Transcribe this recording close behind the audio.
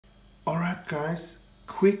guys,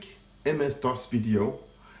 quick MS-DOS video.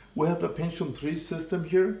 We have a Pentium 3 system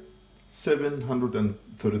here,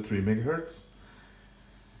 733 megahertz.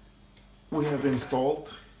 We have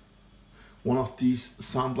installed one of these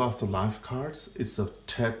Soundblaster Live cards. It's a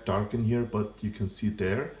tad dark in here, but you can see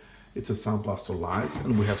there. It's a Soundblaster Live,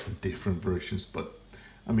 and we have some different versions, but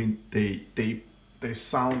I mean, they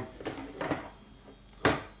sound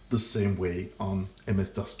the same way on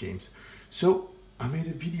MS-DOS games. So I made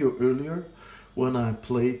a video earlier when I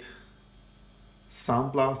played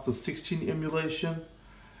Soundblaster 16 emulation,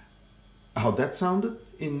 how that sounded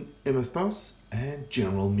in MS-DOS, and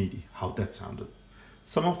General MIDI, how that sounded.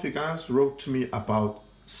 Some of you guys wrote to me about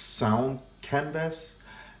Sound Canvas,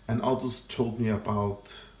 and others told me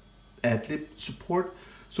about Adlib support.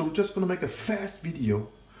 So we're just gonna make a fast video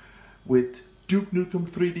with Duke Nukem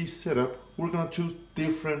 3D setup. We're gonna choose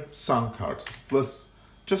different sound cards. Let's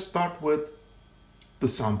just start with the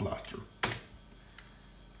Soundblaster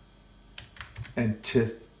and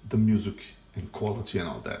test the music and quality and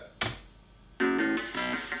all that.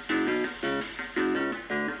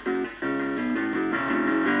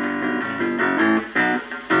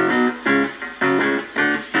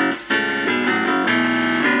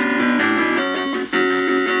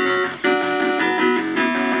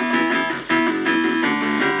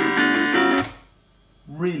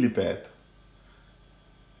 Really bad.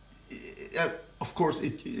 Of course,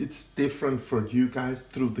 it's different for you guys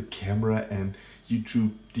through the camera and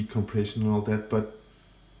YouTube decompression and all that, but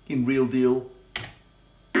in real deal,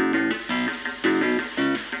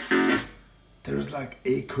 there's like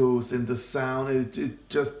echoes in the sound. It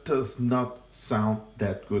just does not sound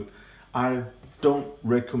that good. I don't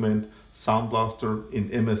recommend Soundblaster in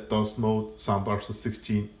MS-DOS mode, Soundblaster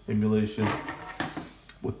 16 emulation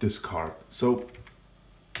with this card. So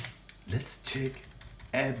let's check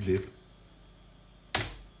Adlib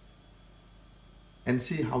and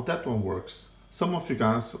see how that one works. Some of you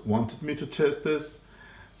guys wanted me to test this.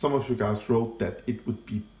 Some of you guys wrote that it would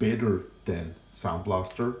be better than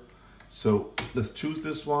Soundblaster. So let's choose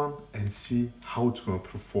this one and see how it's going to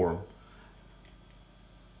perform.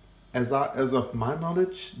 As of my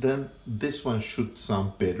knowledge, then this one should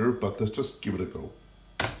sound better, but let's just give it a go.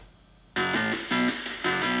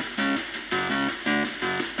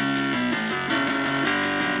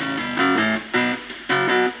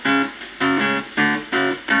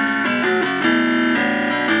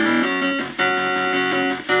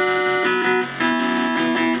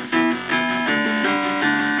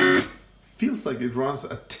 Feels like it runs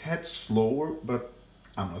a tad slower, but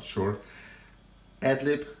I'm not sure.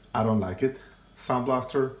 Adlib, I don't like it.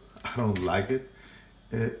 Soundblaster, I don't like it.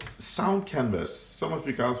 Sound Canvas, some of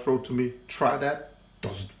you guys wrote to me, try that,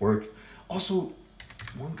 doesn't work. Also,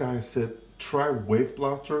 one guy said, try Wave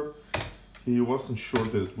Blaster. He wasn't sure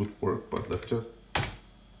that it would work, but let's just...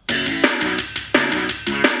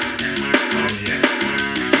 Oh yeah.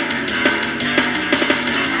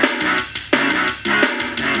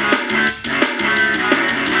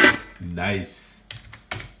 Nice.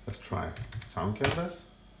 Let's try Sound Canvas.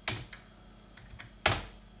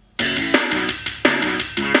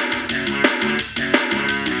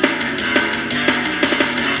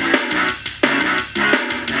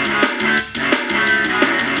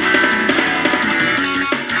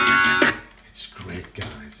 It's great,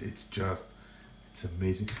 guys. It's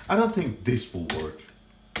amazing. I don't think this will work.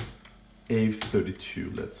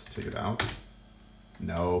 AV32, let's take it out.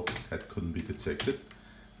 No, that couldn't be detected.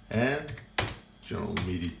 And General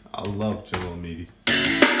MIDI. I love General MIDI.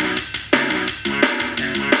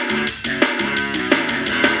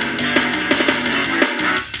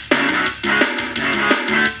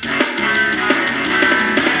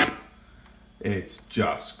 It's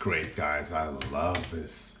just great, guys. I love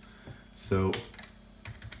this. So,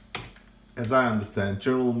 as I understand,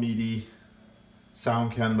 General MIDI,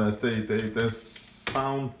 Sound Canvas, they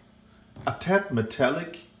sound a tad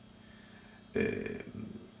metallic.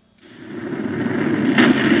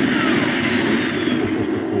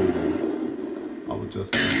 I would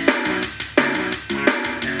just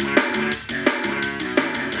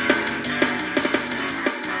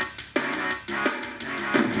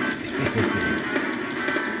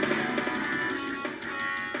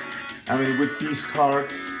I mean, with these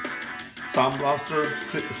cards, Soundblaster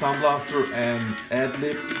and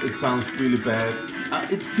Adlib, it sounds really bad.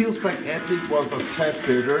 It feels like Adlib was a tad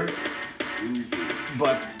better,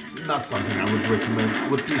 but not something I would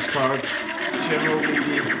recommend. With these cards, General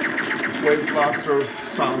MIDI, Wave Blaster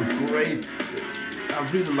sound great. I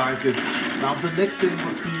really like it. Now the next thing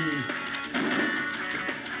would be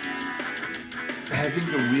having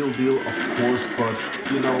the real deal, of course, but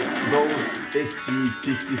you know, those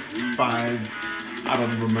SC55, I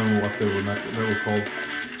don't remember what they were called.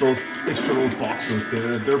 Those extra little boxes,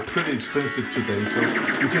 they're pretty expensive today, so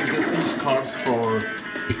you can get these cards for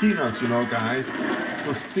peanuts, you know, guys.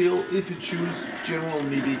 So still, if you choose general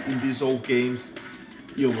MIDI in these old games,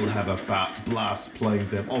 you will have a blast playing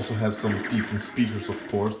them. Also have some decent speakers, of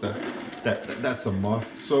course. That's a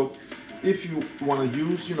must. So if you want to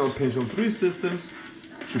use, you know, Pentium 3 systems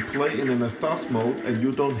to play in MS-DOS mode, and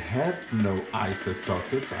you don't have no ISA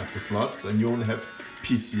sockets, ISA slots, and you only have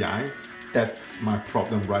PCI, that's my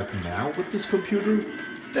problem right now with this computer,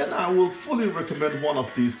 then I will fully recommend one of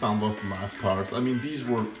these Soundblaster Live cards. I mean, these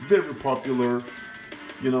were very popular,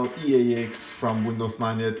 you know, EAX from Windows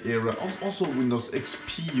 98 era, also Windows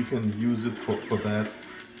XP, you can use it for that.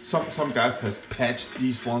 Some guys has patched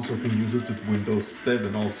these ones so you can use it with Windows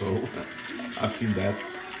 7 also. I've seen that.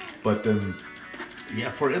 But yeah,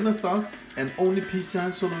 for MS-DOS and only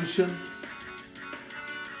PCI solution,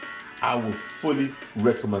 I would fully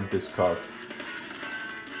recommend this card.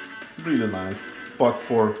 Really nice. But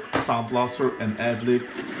for Soundblaster and Adlib,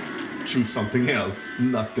 choose something else,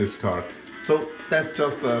 not this card. So that's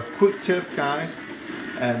just a quick test, guys,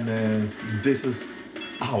 and this is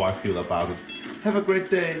how I feel about it. Have a great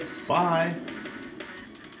day. Bye.